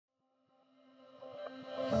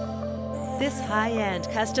This high-end,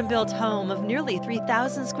 custom-built home of nearly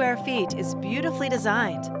 3,000 square feet is beautifully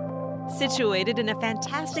designed. Situated in a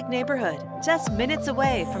fantastic neighborhood, just minutes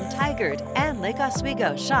away from Tigard and Lake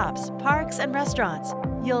Oswego shops, parks, and restaurants,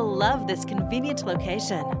 you'll love this convenient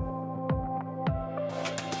location.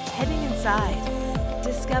 Heading inside,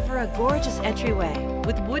 discover a gorgeous entryway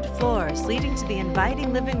with wood floors leading to the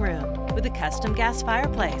inviting living room with a custom gas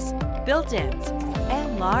fireplace, built-ins,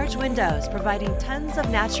 and large windows providing tons of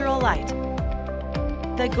natural light.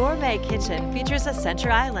 The gourmet kitchen features a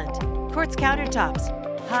center island, quartz countertops,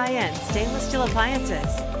 high-end stainless steel appliances,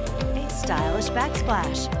 a stylish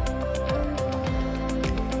backsplash,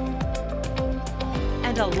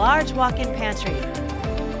 and a large walk-in pantry.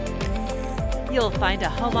 You'll find a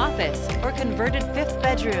home office or converted 5th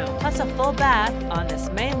bedroom plus a full bath on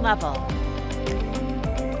this main level.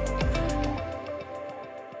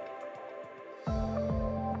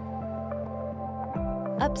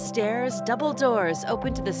 Upstairs, double doors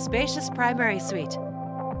open to the spacious primary suite,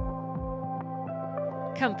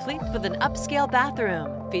 complete with an upscale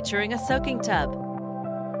bathroom featuring a soaking tub,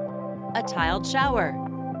 a tiled shower,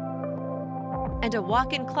 and a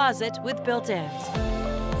walk-in closet with built-ins.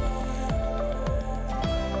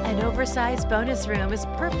 An oversized bonus room is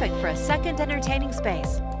perfect for a second entertaining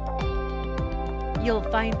space. You'll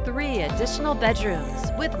find 3 additional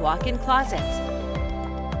bedrooms with walk-in closets,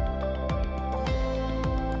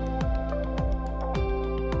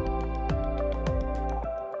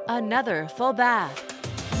 another full bath,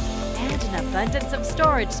 and an abundance of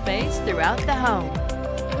storage space throughout the home.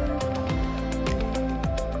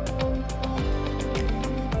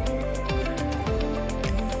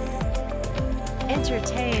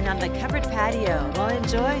 Entertain on the covered patio while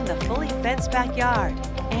enjoying the fully fenced backyard,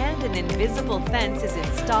 and an invisible fence is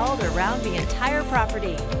installed around the entire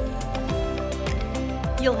property.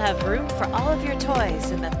 You'll have room for all of your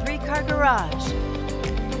toys in the 3-car garage.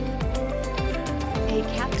 A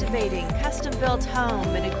captivating, custom-built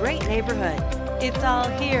home in a great neighborhood. It's all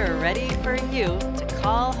here ready for you to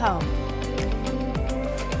call home.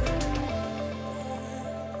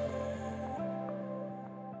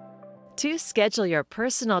 To schedule your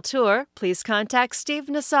personal tour, please contact Steve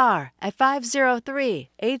Nassar at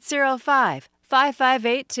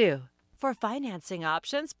 503-805-5582. For financing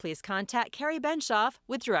options, please contact Carrie Benshoff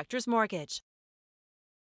with Director's Mortgage.